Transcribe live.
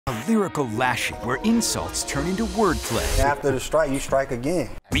lyrical lashing where insults turn into wordplay. After the strike, you strike again.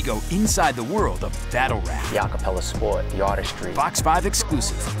 We go inside the world of battle rap. The acapella sport, the artistry. Fox 5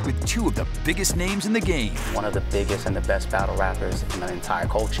 exclusive with two of the biggest names in the game. One of the biggest and the best battle rappers in the entire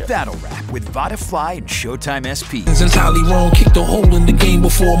culture. Battle rap with Vada and Showtime SP. Since Holly Ron kicked a hole in the game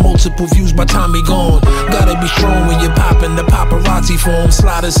before multiple views by Tommy gone. Gotta be strong when you're popping the paparazzi form.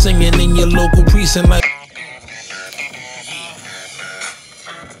 Sliders singing in your local precinct like.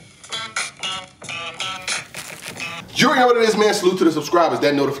 You already know what it is, man. Salute to the subscribers,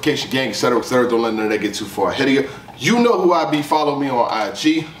 that notification gang, etc., etc. Don't let none of that get too far ahead of you. You know who I be. Follow me on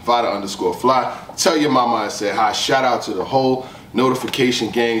IG, Vada_fly. Tell your mama I said hi. Shout out to the whole notification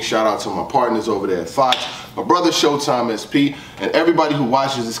gang. Shout out to my partners over there at Fox, my brother Showtime SP, and everybody who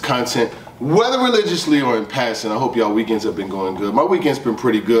watches this content, whether religiously or in passing. I hope y'all weekends have been going good. My weekend's been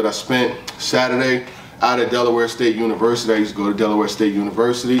pretty good. I spent Saturday out at Delaware State University. I used to go to Delaware State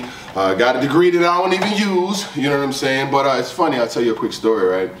University. Got a degree that I don't even use, you know what I'm saying? But it's funny, I'll tell you a quick story,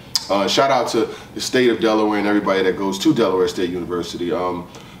 right? Shout out to the state of Delaware and everybody that goes to Delaware State University.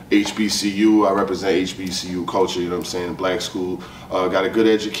 HBCU, I represent HBCU culture, you know what I'm saying? Black school, got a good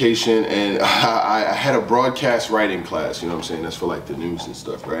education, and I had a broadcast writing class, you know what I'm saying? That's for like the news and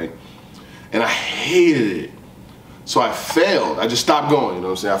stuff, right? And I hated it. So I failed. I just stopped going, you know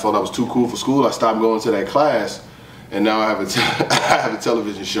what I'm saying? I felt I was too cool for school. I stopped going to that class, and now I have a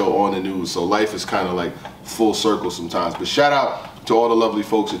television show on the news. So life is kind of like full circle sometimes. But shout out to all the lovely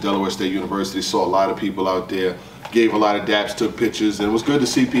folks at Delaware State University. Saw a lot of people out there, gave a lot of daps, took pictures, and it was good to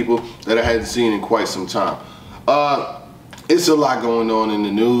see people that I hadn't seen in quite some time. It's a lot going on in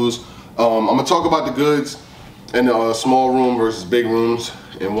the news. I'm gonna talk about the Goodz and the small room versus big rooms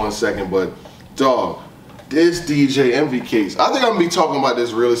in 1 second, but dog, this DJ Envy case, I think I'm gonna be talking about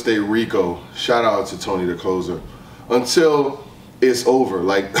this real estate Ricoooo, shout out to Tony the Closer, until it's over.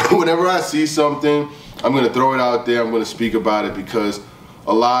 Like, whenever I see something, I'm gonna throw it out there, I'm gonna speak about it, because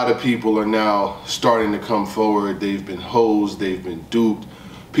a lot of people are now starting to come forward. They've been hosed, they've been duped.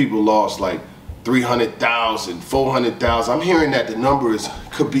 People lost like 300,000, 400,000. I'm hearing that the numbers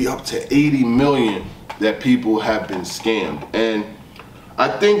could be up to 80 million that people have been scammed. And I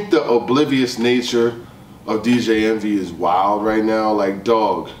think the oblivious nature of DJ Envy is wild right now. Like,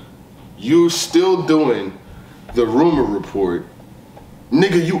 dog, you still doing the rumor report.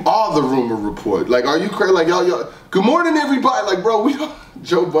 Nigga, you are the rumor report. Like, are you crazy? Like, y'all, good morning, everybody. Like, bro,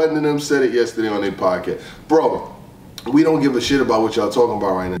 Joe Budden and them said it yesterday on their podcast. Bro, we don't give a shit about what y'all talking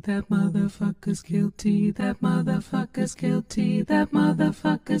about right now. That motherfucker's guilty, that motherfucker's guilty, that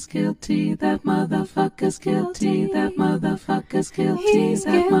motherfucker's guilty, that motherfucker's guilty, that motherfucker's guilty,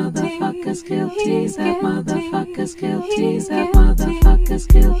 that motherfucker's guilty, that motherfucker's guilty, that motherfucker's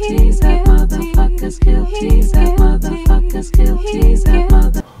guilty, that motherfucker's guilty, that motherfucker's guilty, that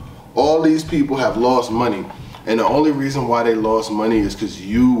mother. All these people have lost money, and the only reason why they lost money is because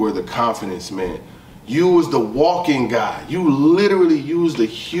you were the confidence man. You was the walking guy. You literally used a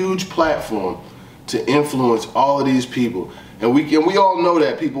huge platform to influence all of these people. And we all know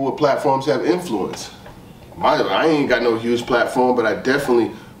that people with platforms have influence. I ain't got no huge platform, but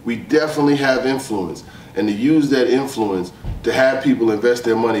we definitely have influence. And to use that influence to have people invest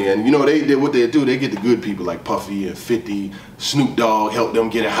their money. And you know, what they do, they get the good people like Puffy and 50, Snoop Dogg, help them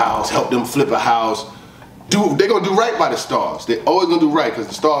get a house, help them flip a house. They're gonna do right by the stars. They're always gonna do right, because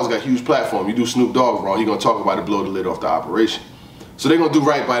the stars got a huge platform. You do Snoop Dogg wrong, he gonna talk about it, blow the lid off the operation. So they're gonna do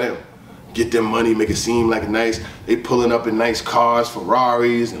right by them. Get them money, make it seem like nice. They pulling up in nice cars,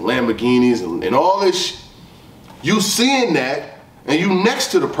 Ferraris and Lamborghinis and all this. You seeing that, and you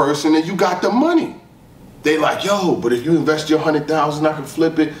next to the person and you got the money. They like, yo, but if you invest your 100,000, I can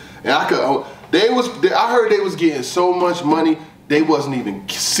flip it. And I heard they was getting so much money,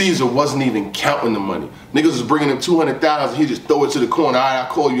 Caesar wasn't even counting the money. Niggas was bringing him 200,000, he just throw it to the corner. All right, I'll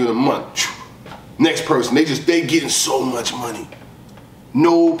call you in a month. Next person, they getting so much money.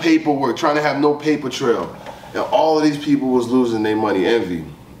 No paperwork, trying to have no paper trail. And all of these people was losing their money. Envy.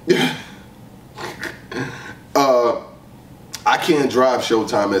 I can't drive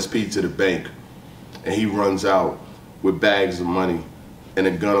Showtime SP to the bank, and he runs out with bags of money and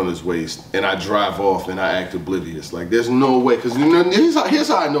a gun on his waist, and I drive off and I act oblivious. Like, there's no way, because you know, here's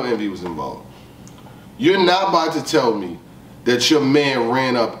how I know Envy was involved. You're not about to tell me that your man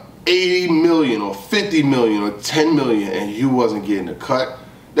ran up 80 million or 50 million or 10 million and you wasn't getting a cut.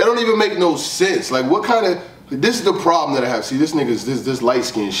 That don't even make no sense. Like, what kind of, this is the problem that I have. See, this nigga's, this light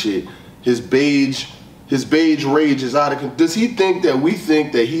skin shit, his beige rage is out of control. Does he think that we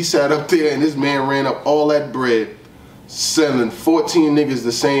think that he sat up there and this man ran up all that bread, selling 14 niggas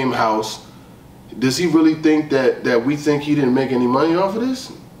the same house? Does he really think that we think he didn't make any money off of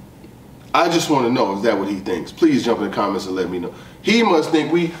this? I just want to know, is that what he thinks? Please jump in the comments and let me know. He must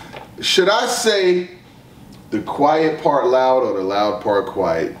think we, should I say the quiet part loud or the loud part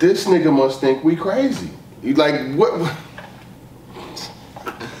quiet? This nigga must think we crazy. He like, what?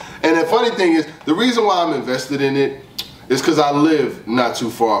 And the funny thing is, the reason why I'm invested in it is because I live not too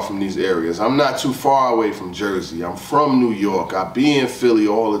far from these areas. I'm not too far away from Jersey. I'm from New York. I be in Philly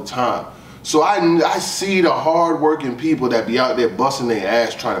all the time. So I see the hard-working people that be out there busting their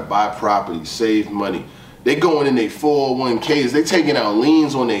ass trying to buy property, save money. They going in their 401ks. They taking out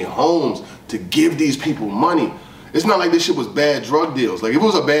liens on their homes to give these people money. It's not like this shit was bad drug deals. Like if it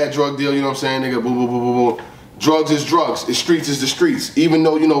was a bad drug deal, you know what I'm saying, nigga, boom, boom, boom, boom, boom. Drugs is drugs. It's streets is the streets. Even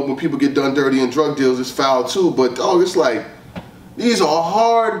though, you know, when people get done dirty in drug deals, it's foul too. But dog, it's like, these are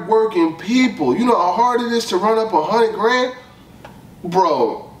hard-working people. You know how hard it is to run up 100 grand?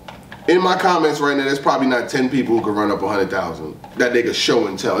 Bro. In my comments right now, there's probably not 10 people who can run up 100,000 that they could show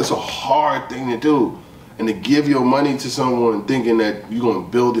and tell. It's a hard thing to do. And to give your money to someone thinking that you're gonna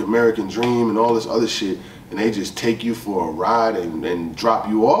build the American dream and all this other shit, and they just take you for a ride and drop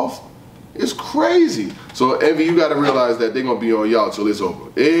you off, it's crazy. So Envy, you gotta realize that they're gonna be on y'all till it's over.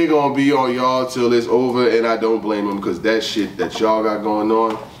 They're gonna be on y'all till it's over, and I don't blame them, because that shit that y'all got going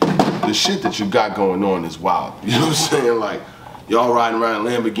on, the shit that you got going on is wild. You know what I'm saying? Like, y'all riding around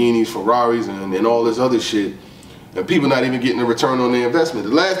Lamborghinis, Ferraris, and all this other shit, and people not even getting a return on their investment.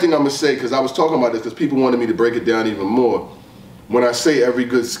 The last thing I'm gonna say, because I was talking about this because people wanted me to break it down even more, when I say every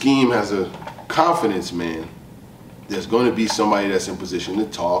good scheme has a confidence man, there's gonna be somebody that's in position to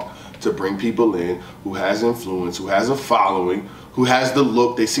talk, to bring people in, who has influence, who has a following, who has the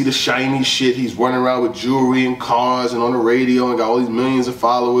look. They see the shiny shit. He's running around with jewelry and cars and on the radio and got all these millions of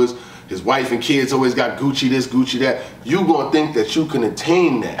followers. His wife and kids always got Gucci this, Gucci that. You gonna think that you can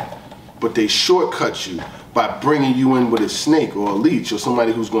attain that, but they shortcut you by bringing you in with a snake or a leech or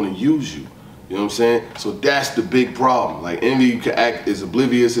somebody who's gonna use you. You know what I'm saying? So that's the big problem. Like, Envy can act as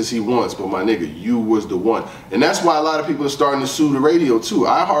oblivious as he wants, but my nigga, you was the one. And that's why a lot of people are starting to sue the radio too.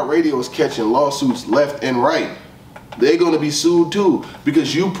 iHeartRadio is catching lawsuits left and right. They're gonna be sued too,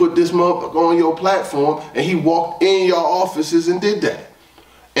 because you put this motherfucker on your platform and he walked in your offices and did that.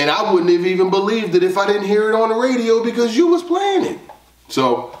 And I wouldn't have even believed it if I didn't hear it on the radio because you was playing it.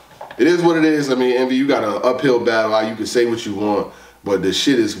 So it is what it is. I mean, Envy, you got an uphill battle. You can say what you want, but the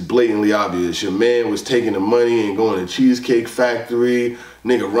shit is blatantly obvious. Your man was taking the money and going to Cheesecake Factory,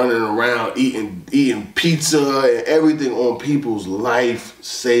 nigga running around eating pizza and everything on people's life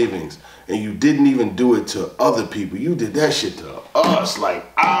savings. And you didn't even do it to other people. You did that shit to us, like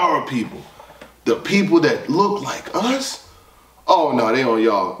our people. The people that look like us. Oh no, they on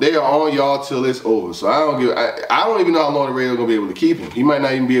y'all. They are on y'all till it's over. So I don't even know how long the radio gonna be able to keep him. He might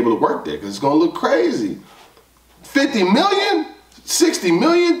not even be able to work there because it's gonna look crazy. 50 million, 60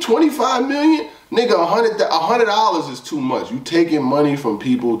 million, 25 million, nigga, $100 is too much. You taking money from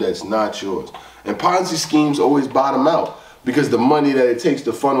people that's not yours. And Ponzi schemes always bottom out because the money that it takes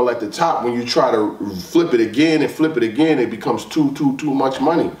to funnel at the top, when you try to flip it again and flip it again, it becomes too much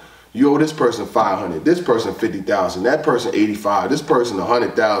money. You owe this person 500, this person 50,000, that person 85, this person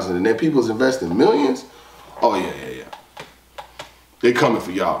 100,000, and then people's investing millions. Oh yeah. They coming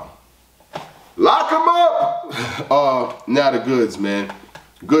for y'all. Lock them up. Now the Goodz, man.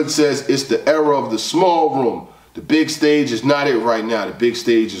 Goodz says it's the era of the small room. The big stage is not it right now. The big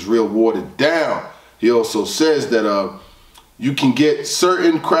stage is real watered down. He also says that you can get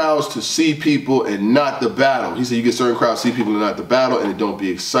certain crowds to see people and not the battle. He said you get certain crowds to see people and not the battle, and it don't be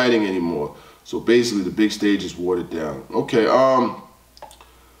exciting anymore. So basically the big stage is watered down. Okay,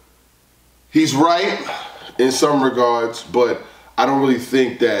 he's right in some regards, but I don't really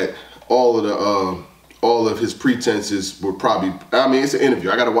think that all of his pretenses were probably, I mean, it's an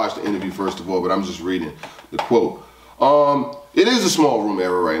interview. I gotta watch the interview first of all, but I'm just reading the quote. It is a small room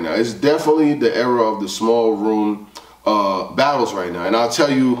era right now. It's definitely the era of the small room battles right now. And I'll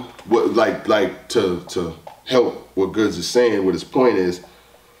tell you what, like to help what Goodz is saying, what his point is,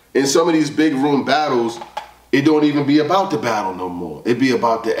 in some of these big room battles, it don't even be about the battle no more. It be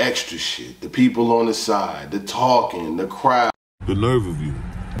about the extra shit, the people on the side, the talking, the crowd. The nerve of you.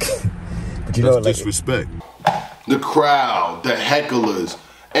 But you know, that's disrespect. The crowd, the hecklers.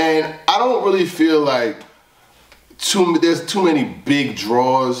 And I don't really feel like there's too many big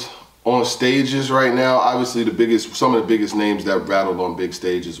draws on stages right now. Obviously some of the biggest names that battled on big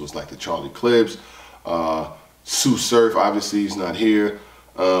stages was like the Charlie Clips, Sue Surf, obviously he's not here,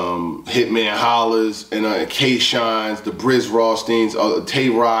 Hitman Hollers, and K-Shines, the Briz Rothsteins, Tay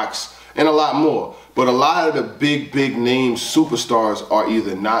Rocks, and a lot more. But a lot of the big name superstars are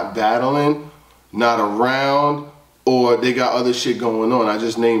either not battling, not around, or they got other shit going on. I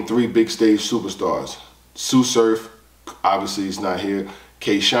just named 3 big stage superstars. Sue Surf, obviously he's not here.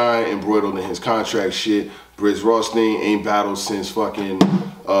 K-Shine embroiled in his contract shit. Briz Rothstein ain't battled since fucking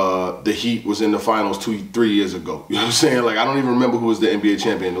the Heat was in the finals 2-3 years ago. You know what I'm saying? Like, I don't even remember who was the NBA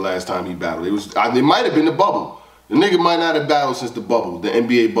champion the last time he battled. It might have been the bubble. The nigga might not have battled since the bubble, the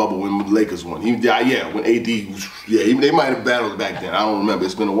NBA bubble when the Lakers won. When AD was, they might have battled back then. I don't remember.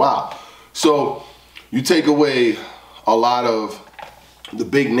 It's been a while. So you take away a lot of the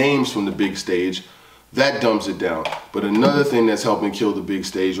big names from the big stage, that dumbs it down. But another thing that's helping kill the big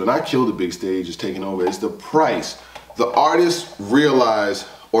stage, or not kill the big stage, is taking over, is the price. The artists realize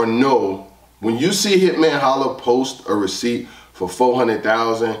or know, when you see Hitman Holla post a receipt for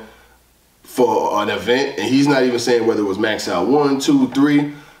 $400,000 for an event, and he's not even saying whether it was max out 1, 2,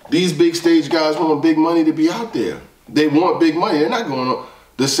 3, these big stage guys want big money to be out there. They want big money. They're not going on.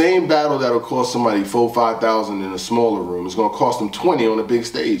 The same battle that'll cost somebody $4,000, $5,000 in a smaller room is gonna cost them $20 on a big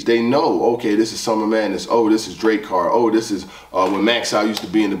stage. They know, okay, this is Summer Madness. Oh, this is Drake Car. Oh, this is when Max Out used to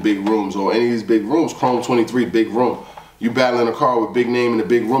be in the big rooms, or any of these big rooms. Chrome 23, big room. You battling a car with big name in the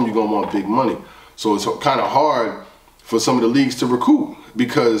big room, you're gonna want big money. So it's kind of hard for some of the leagues to recoup,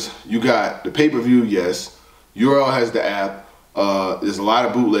 because you got the pay-per-view, yes. URL has the app. There's a lot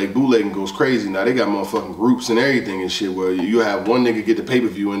of bootleg. Bootlegging goes crazy now. They got motherfucking groups and everything and shit where you have one nigga get the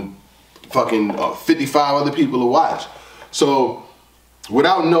pay-per-view and fucking 55 other people to watch. So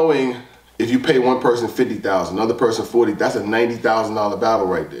without knowing, if you pay one person $50,000, another person $40,000, that's a $90,000 battle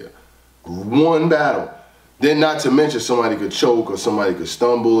right there. One battle. Then not to mention somebody could choke or somebody could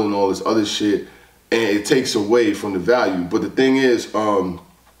stumble and all this other shit, and it takes away from the value. But the thing is,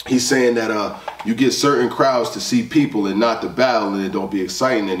 he's saying that you get certain crowds to see people and not the battle, and it don't be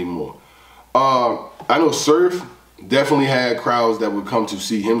exciting anymore. I know Surf definitely had crowds that would come to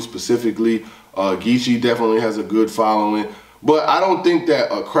see him specifically. Geechee definitely has a good following. But I don't think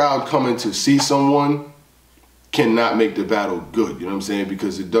that a crowd coming to see someone cannot make the battle good, you know what I'm saying?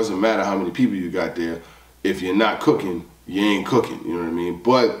 Because it doesn't matter how many people you got there. If you're not cooking, you ain't cooking, you know what I mean?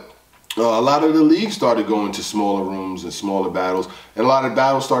 But a lot of the leagues started going to smaller rooms and smaller battles, and a lot of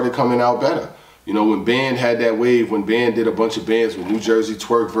battles started coming out better. You know, when Band had that wave, when Band did a bunch of bands with New Jersey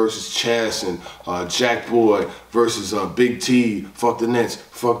Twerk versus Chess and Jack Boy versus Big T, fuck the Nets,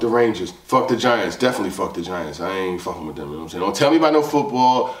 fuck the Rangers, fuck the Giants, definitely fuck the Giants. I ain't fucking with them, you know what I'm saying? Don't tell me about no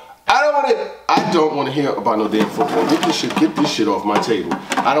football. I don't want to hear about no damn football. Get this shit off my table.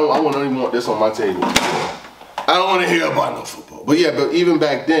 I don't even want this on my table. I don't want to hear about no football. But yeah, but even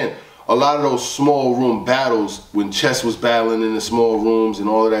back then, a lot of those small room battles, when Chess was battling in the small rooms and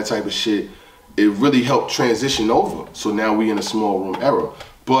all of that type of shit, it really helped transition over. So now we in a small room era.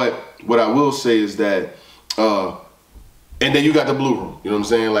 But what I will say is that, and then you got the blue room, you know what I'm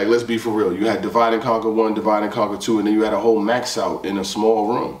saying? Like, let's be for real. You had Divide and Conquer 1, Divide and Conquer 2, and then you had a whole max out in a small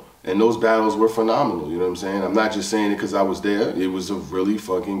room. And those battles were phenomenal, you know what I'm saying? I'm not just saying it because I was there. It was a really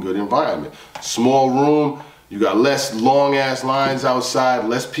fucking good environment. Small room. You got less long-ass lines outside,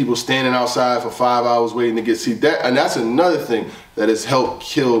 less people standing outside for 5 hours waiting to get seated. And that's another thing that has helped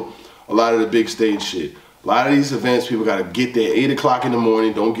kill a lot of the big stage shit. A lot of these events, people got to get there 8 o'clock in the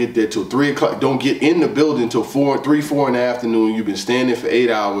morning, don't get there till 3 o'clock, don't get in the building till 3, 4 in the afternoon. You've been standing for 8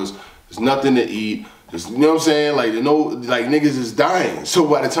 hours. There's nothing to eat. You know what I'm saying? Like, niggas is dying. So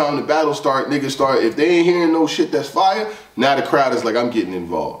by the time the battle start, niggas start, if they ain't hearing no shit that's fire, now the crowd is like, I'm getting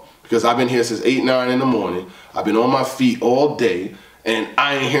involved. Because I've been here since 8, 9 in the morning. I've been on my feet all day, and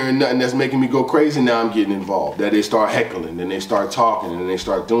I ain't hearing nothing that's making me go crazy. Now I'm getting involved. That they start heckling, then they start talking, and then they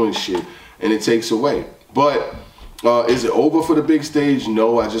start doing shit, and it takes away. But is it over for the big stage?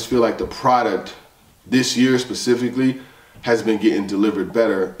 No, I just feel like the product this year specifically has been getting delivered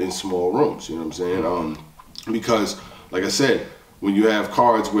better in small rooms, you know what I'm saying? Because, like I said, when you have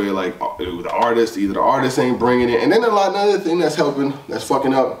cards where like the artist, either the artist ain't bringing it, and then another thing that's helping, that's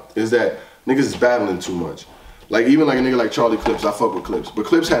fucking up, is that niggas is battling too much. Like even like a nigga like Charlie Clips, I fuck with Clips, but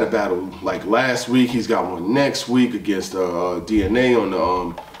Clips had a battle like last week. He's got one next week against DNA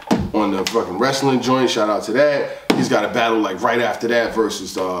on the fucking wrestling joint. Shout out to that. He's got a battle like right after that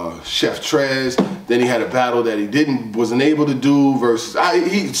versus Chef Trez. Then he had a battle that he wasn't able to do versus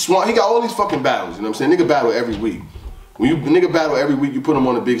he got all these fucking battles. You know what I'm saying? Nigga battle every week. When you nigga battle every week, you put him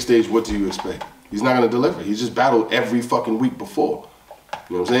on a big stage. What do you expect? He's not gonna deliver. He's just battled every fucking week before.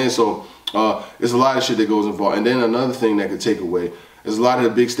 You know what I'm saying? So there's a lot of shit that goes involved. And then another thing that could take away is a lot of the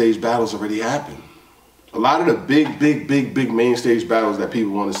big stage battles already happened. A lot of the big main stage battles that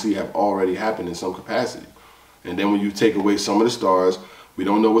people want to see have already happened in some capacity. And then when you take away some of the stars, we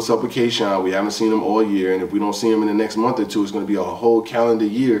don't know what's up with K-Shine. We haven't seen him all year. And if we don't see him in the next month or two, it's going to be a whole calendar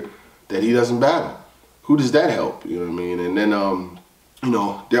year that he doesn't battle. who does that help? You know what I mean? And then, you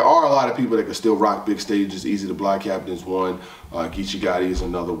know, there are a lot of people that can still rock big stages. Easy to Block Captain is one. Geechee Gotti is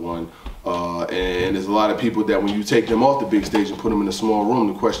another one. And there's a lot of people that when you take them off the big stage and put them in a small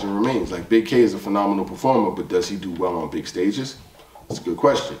room, the question remains. Like, Big K is a phenomenal performer, but does he do well on big stages? That's a good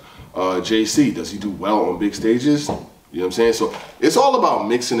question. JC, does he do well on big stages? You know what I'm saying? So it's all about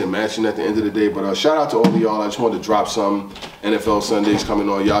mixing and matching at the end of the day. But shout out to all of y'all. I just wanted to drop some NFL Sundays coming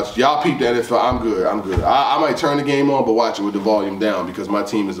on. Y'all peep the NFL. I'm good. I'm good. I might turn the game on, but watch it with the volume down because my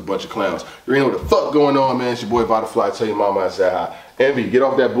team is a bunch of clowns. You ain't know what the fuck going on, man. It's your boy Vada. Tell your mama I said hi. Envy, get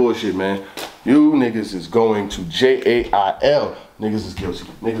off that bullshit, man. You niggas is going to jail. Niggas is guilty.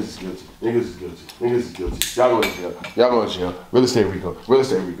 Niggas is guilty. Niggas is guilty. Niggas is guilty. Y'all going to jail. Y'all going to jail. Real estate Rico. Real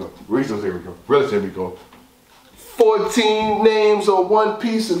estate Rico. Real estate Rico. Real estate Rico. 14 names on one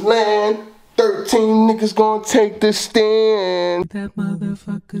piece of land. 13 niggas gonna take the stand. That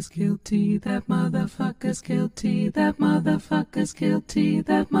motherfucker's guilty. That motherfucker's guilty. That motherfucker's guilty.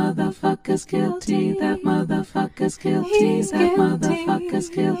 That motherfucker's guilty. That motherfucker's guilty. That motherfucker's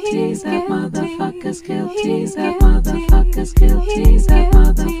guilty. That motherfucker's guilty. That motherfucker's guilty. That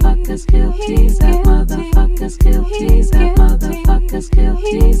motherfucker's guilty. That motherfucker's guilty. That motherfucker's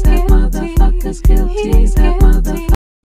guilty. That motherfucker's guilty.